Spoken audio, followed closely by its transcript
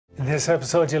this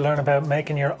episode you'll learn about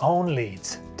making your own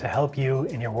leads to help you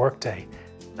in your workday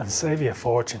and save you a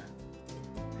fortune.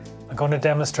 I'm going to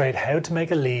demonstrate how to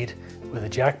make a lead with a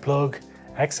jack plug,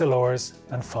 XLRs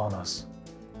and phonos,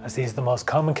 as these are the most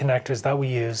common connectors that we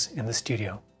use in the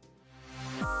studio.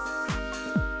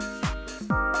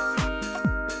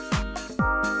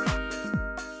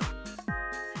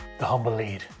 The humble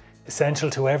lead, essential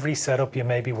to every setup you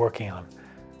may be working on.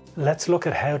 Let's look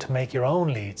at how to make your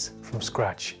own leads from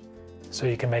scratch, so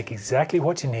you can make exactly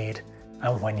what you need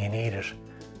and when you need it.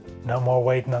 No more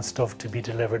waiting on stuff to be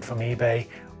delivered from eBay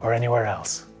or anywhere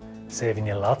else, saving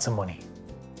you lots of money.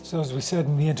 So as we said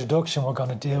in the introduction, we're going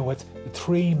to deal with the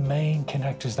three main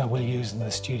connectors that we'll use in the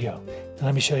studio. And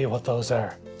let me show you what those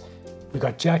are. We've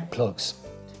got jack plugs,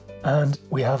 and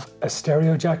we have a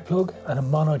stereo jack plug and a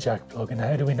mono jack plug. And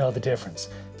how do we know the difference?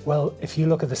 Well, if you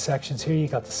look at the sections here, you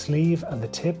got the sleeve and the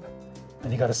tip,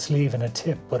 and you got a sleeve and a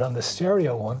tip. But on the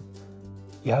stereo one,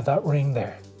 you have that ring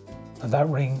there. And that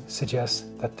ring suggests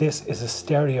that this is a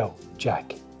stereo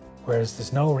jack, whereas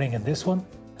there's no ring in this one,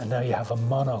 and now you have a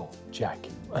mono jack.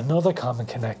 Another common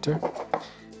connector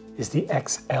is the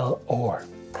XLR,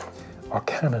 or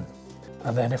Canon.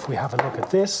 And then if we have a look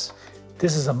at this,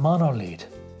 this is a mono lead,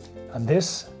 and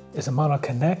this is a mono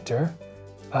connector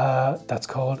that's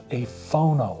called a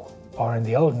phono, or in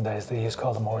the olden days they used to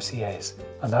call them RCAs,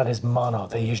 and that is mono.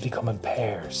 They usually come in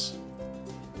pairs.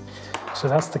 So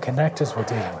that's the connectors we're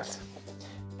dealing with.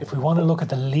 If we want to look at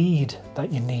the lead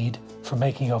that you need for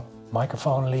making up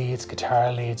microphone leads,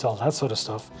 guitar leads, all that sort of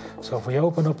stuff. So if we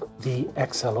open up the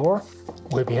XLR,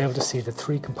 we'll be able to see the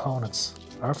three components,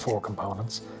 or four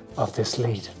components, of this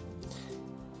lead.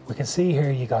 We can see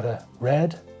here you got a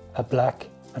red, a black,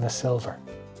 and a silver.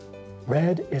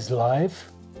 Red is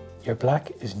live, your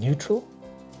black is neutral,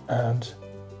 and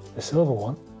the silver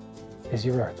one is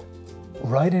your earth.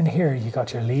 Right in here you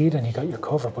got your lead and you got your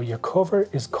cover, but your cover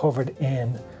is covered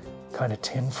in kind of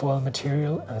tinfoil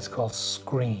material, and it's called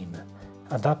screen.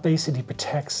 And that basically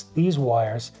protects these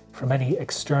wires from any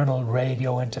external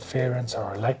radio interference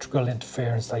or electrical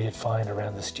interference that you'd find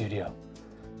around the studio.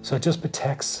 So it just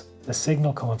protects the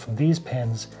signal coming from these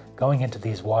pins going into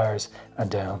these wires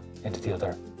and down into the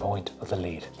other point of the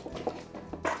lead.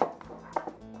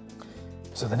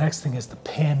 So the next thing is the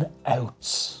pin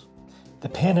outs. The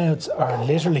pin outs are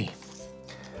literally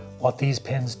what these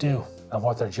pins do and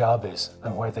what their job is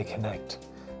and where they connect.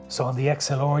 So on the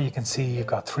XLR you can see you've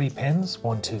got three pins,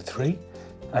 1, 2, 3,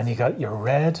 and you got your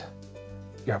red,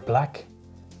 your black,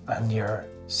 and your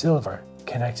silver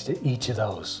connected to each of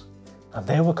those. And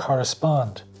they will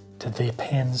correspond to the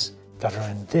pins that are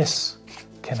in this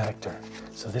connector.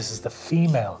 So this is the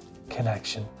female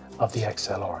connection of the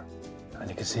XLR, and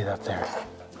you can see that there.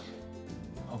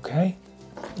 Okay,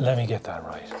 let me get that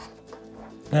right.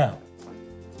 Now,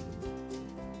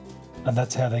 and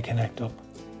that's how they connect up.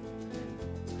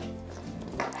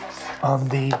 On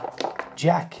the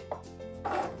jack,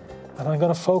 and I'm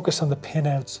going to focus on the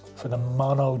pinouts for the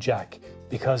mono jack,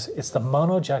 because it's the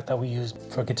mono jack that we use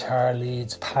for guitar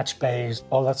leads, patch bays,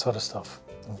 all that sort of stuff,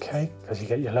 okay? Because you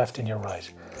get your left and your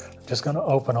right. I'm just going to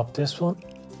open up this one.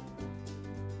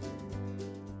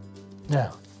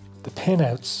 Now, the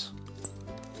pinouts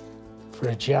for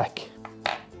a jack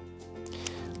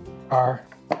are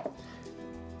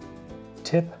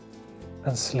tip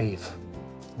and sleeve.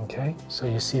 Okay, so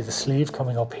you see the sleeve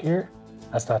coming up here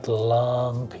as that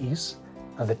long piece,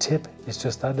 and the tip is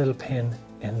just that little pin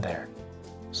in there.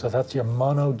 So that's your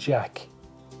mono jack,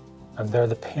 and they're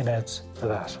the pinouts for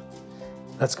that.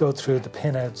 Let's go through the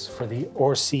pinouts for the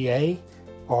RCA,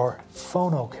 or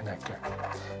phono connector.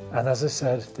 And as I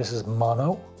said, this is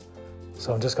mono.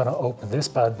 So I'm just going to open this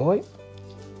bad boy.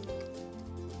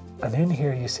 And in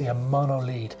here you see a mono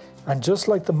lead. And just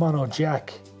like the mono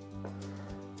jack,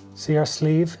 see our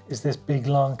sleeve is this big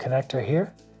long connector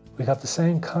here? We got the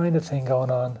same kind of thing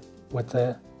going on with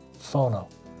the phono,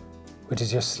 which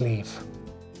is your sleeve.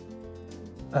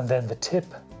 And then the tip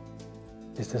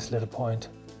is this little point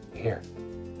here.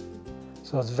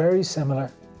 So it's very similar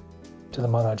to the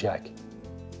mono jack.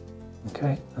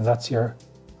 Okay, and that's your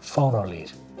phono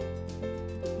lead.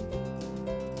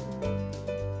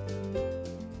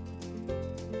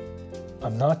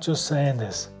 I'm not just saying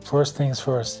this. First things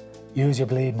first, use your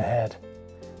bleeding head.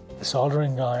 The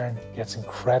soldering iron gets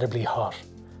incredibly hot,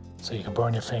 so you can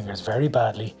burn your fingers very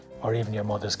badly, or even your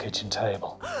mother's kitchen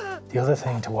table. The other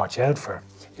thing to watch out for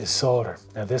is solder.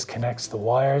 Now this connects the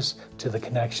wires to the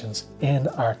connections in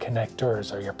our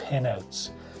connectors, or your pinouts.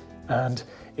 And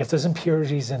if there's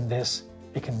impurities in this,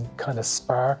 it can kind of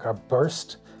spark or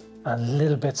burst, and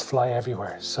little bits fly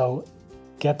everywhere. So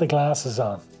get the glasses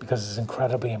on because it's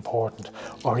incredibly important,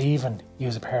 or even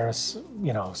use a pair of,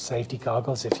 safety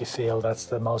goggles if you feel that's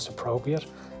the most appropriate.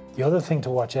 The other thing to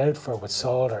watch out for with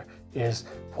solder is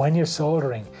when you're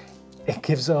soldering, it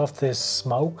gives off this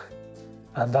smoke,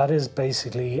 and that is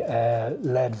basically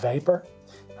lead vapor,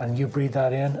 and you breathe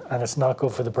that in and it's not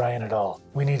good for the brain at all.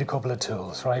 We need a couple of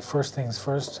tools, right? First things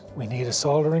first, we need a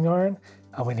soldering iron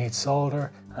and we need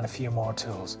solder and a few more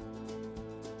tools.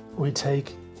 We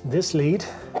take this lead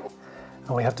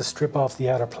and we have to strip off the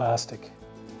outer plastic.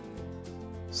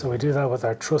 So we do that with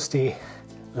our trusty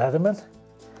Leatherman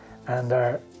and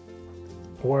our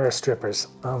wire strippers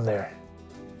on there.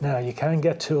 Now you can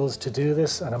get tools to do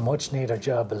this, and a much neater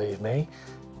job, believe me,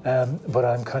 but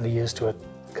I'm kind of used to it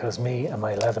because me and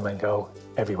my Leatherman go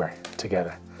everywhere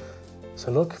together.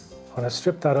 So look, when I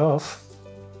strip that off,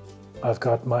 I've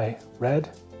got my red,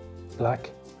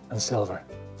 black and silver,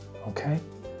 okay?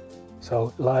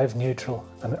 So live, neutral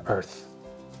and earth.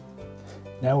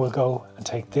 Now we'll go and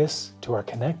take this to our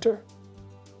connector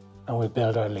and we'll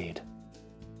build our lead.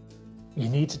 You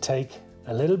need to take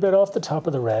a little bit off the top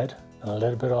of the red and a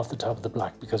little bit off the top of the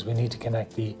black because we need to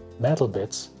connect the metal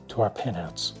bits to our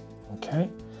pinouts, okay?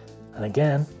 And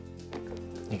again,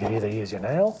 you can either use your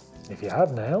nail, if you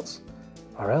have nails,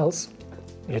 or else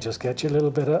you just get your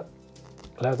little bit of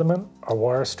Leatherman or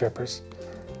wire strippers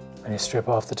and you strip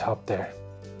off the top there.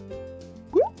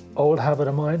 Old habit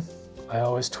of mine, I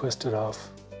always twist it off.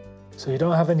 So you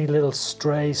don't have any little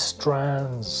stray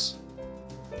strands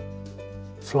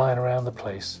flying around the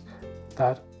place,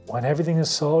 that when everything is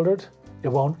soldered, it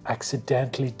won't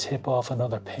accidentally tip off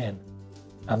another pin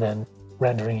and then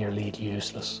rendering your lead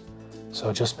useless.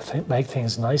 So just make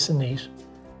things nice and neat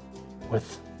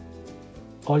with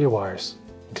all your wires,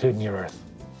 including your earth,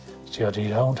 so you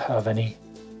don't have any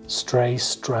stray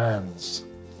strands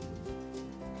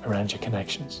around your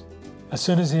connections. As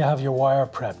soon as you have your wire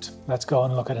prepped, let's go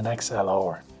and look at an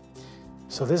XLR.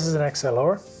 So this is an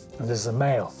XLR and this is a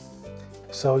male.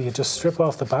 So you just strip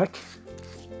off the back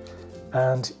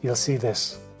and you'll see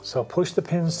this. So push the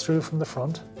pins through from the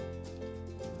front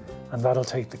and that'll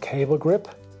take the cable grip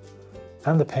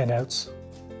and the pinouts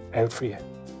out for you.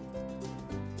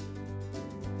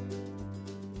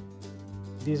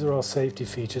 These are all safety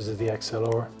features of the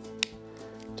XLR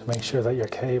to make sure that your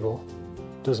cable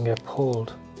doesn't get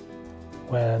pulled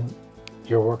when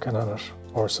you're working on it,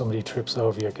 or somebody trips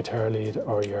over your guitar lead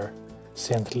or your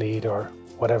synth lead or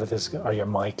whatever this, or your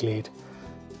mic lead,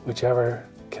 whichever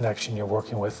connection you're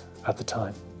working with at the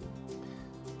time.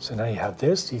 So now you have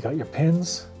this, you got your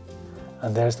pins,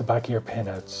 and there's the back of your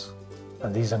pinouts,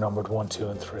 and these are numbered 1, 2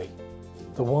 and 3.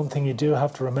 The one thing you do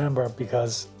have to remember,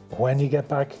 because when you get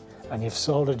back and you've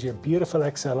soldered your beautiful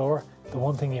XLR, the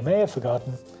one thing you may have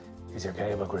forgotten is your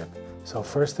cable grip. So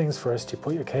first things first, you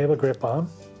put your cable grip on,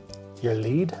 your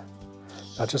lead,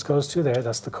 that just goes through there,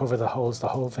 that's the cover that holds the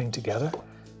whole thing together.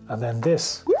 And then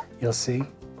this, you'll see,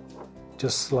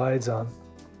 just slides on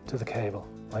to the cable,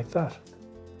 like that.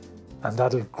 And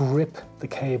that'll grip the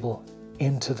cable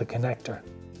into the connector.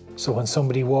 So when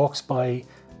somebody walks by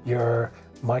your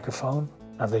microphone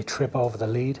and they trip over the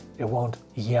lead, it won't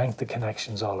yank the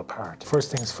connections all apart.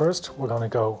 First things first, we're gonna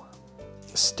go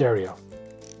stereo.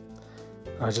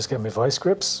 I'll just get my vice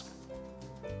grips.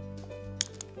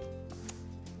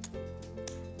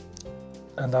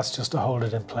 And that's just to hold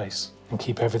it in place and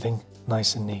keep everything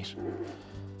nice and neat.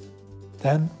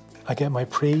 Then I get my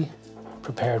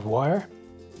pre-prepared wire.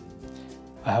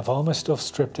 I have all my stuff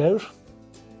stripped out,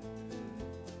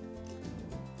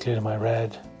 including my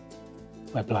red,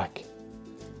 my black,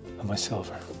 and my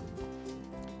silver.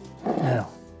 Now,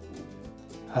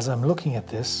 as I'm looking at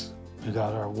this, we've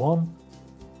got our 1,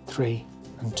 3,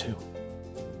 and 2.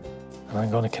 And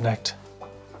I'm going to connect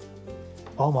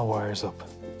all my wires up.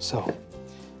 So,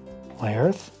 my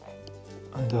earth,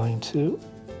 I'm going to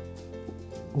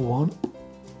 1,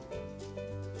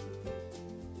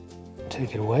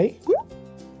 take it away,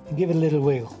 and give it a little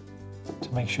wiggle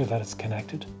to make sure that it's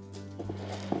connected.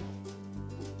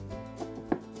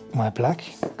 My black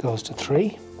goes to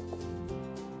 3,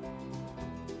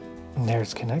 and there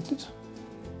it's connected.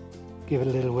 Give it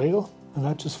a little wiggle, and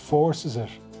that just forces it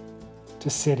to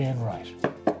sit in right.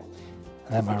 And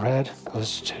then my red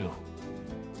goes to 2.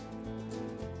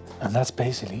 And that's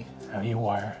basically how you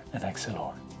wire an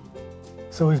XLR.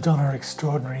 So we've done our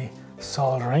extraordinary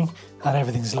soldering and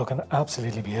everything's looking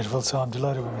absolutely beautiful, so I'm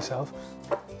delighted with myself.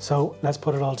 So let's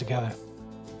put it all together.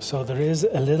 So there is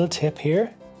a little tip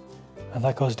here, and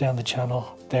that goes down the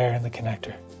channel there in the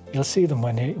connector. You'll see them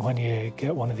when you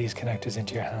get one of these connectors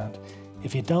into your hand.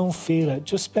 If you don't feel it,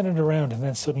 just spin it around and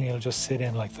then suddenly it'll just sit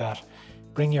in like that.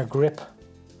 Bring your grip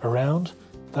around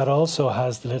that also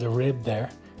has the little rib there,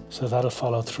 so that'll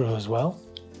follow through as well.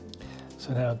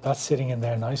 So now that's sitting in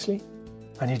there nicely,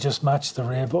 and you just match the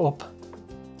rib up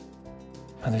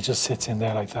and it just sits in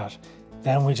there like that.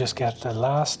 Then we just get the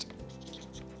last,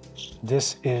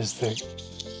 this is the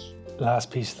last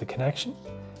piece of the connection,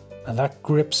 and that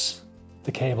grips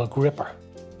the cable gripper.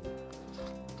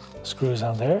 Screws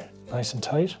on there, nice and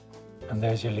tight, and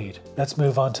there's your lead. Let's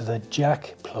move on to the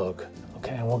jack plug.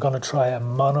 Okay, and we're going to try a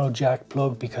mono jack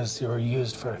plug because they're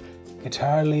used for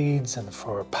guitar leads and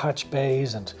for patch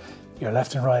bays and your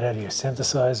left and right out of your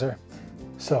synthesizer.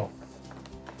 So,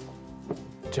 do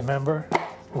you remember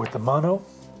with the mono,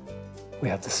 we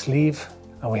have the sleeve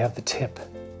and we have the tip,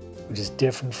 which is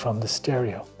different from the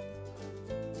stereo.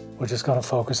 We're just going to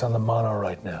focus on the mono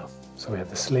right now. So we have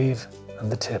the sleeve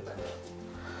and the tip.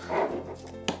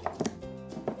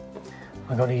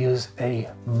 I'm going to use a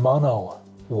mono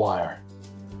wire.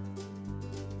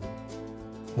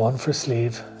 One for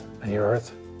sleeve and your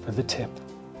earth for the tip.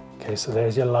 Okay, so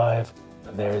there's your live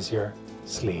and there's your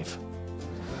sleeve.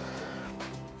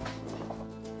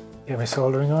 Get my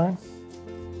soldering iron.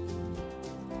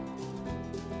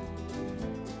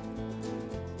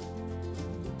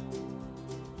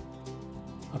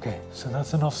 Okay, so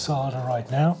that's enough solder right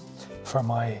now for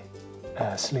my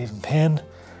sleeve and pin,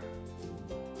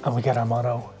 and we get our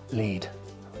mono lead.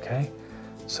 Okay,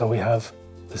 so we have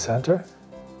the center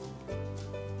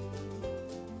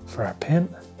for our pin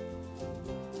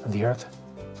and the earth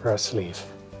for our sleeve.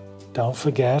 Don't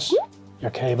forget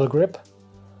your cable grip,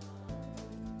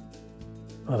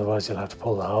 otherwise you'll have to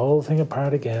pull the whole thing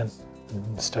apart again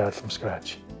and start from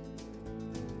scratch.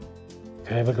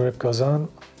 Cable grip goes on,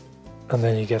 and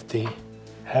then you get the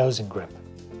housing grip.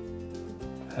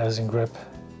 Housing grip,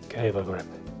 cable grip.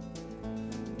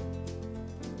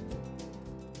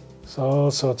 So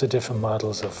all sorts of different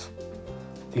models of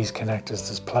these connectors.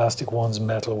 There's plastic ones,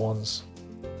 metal ones.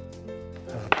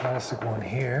 I have a plastic one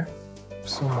here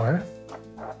somewhere.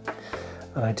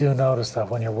 And I do notice that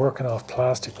when you're working off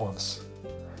plastic ones,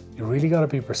 you really got to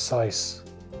be precise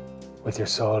with your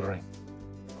soldering.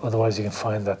 Otherwise you can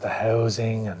find that the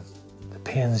housing and the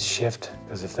pins shift,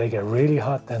 because if they get really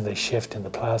hot, then they shift in the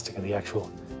plastic and the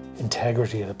actual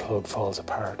integrity of the plug falls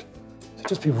apart. So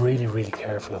just be really, really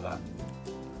careful of that.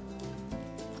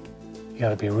 You got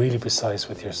to be really precise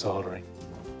with your soldering.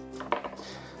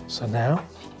 So now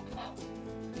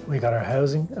we got our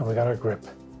housing and we got our grip,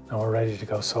 and we're ready to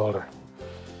go solder.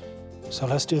 So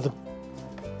let's do the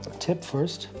tip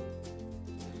first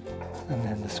and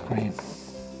then the screen.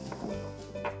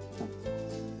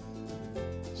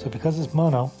 So because it's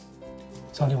mono,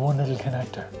 it's only one little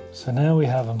connector. So now we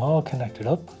have them all connected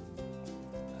up.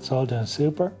 It's all doing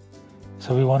super.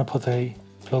 So we want to put the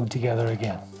plug together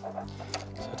again.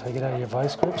 So take it out of your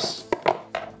vice grips.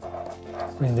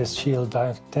 Bring this shield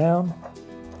back down.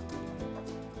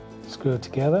 Screw it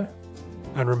together.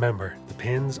 And remember, the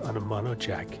pins on a mono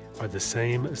jack are the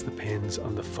same as the pins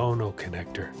on the phono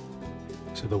connector.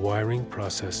 So the wiring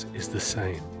process is the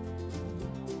same.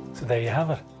 So there you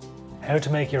have it. How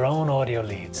to make your own audio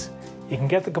leads. You can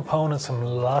get the components from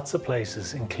lots of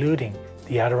places, including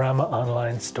the Adorama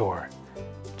online store.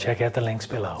 Check out the links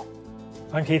below.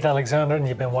 I'm Keith Alexander and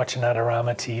you've been watching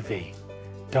Adorama TV.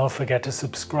 Don't forget to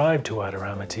subscribe to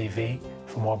Adorama TV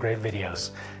for more great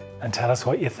videos, and tell us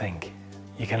what you think.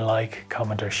 You can like,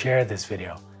 comment or share this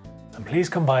video. And please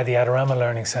come by the Adorama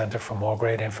Learning Centre for more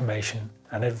great information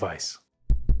and advice.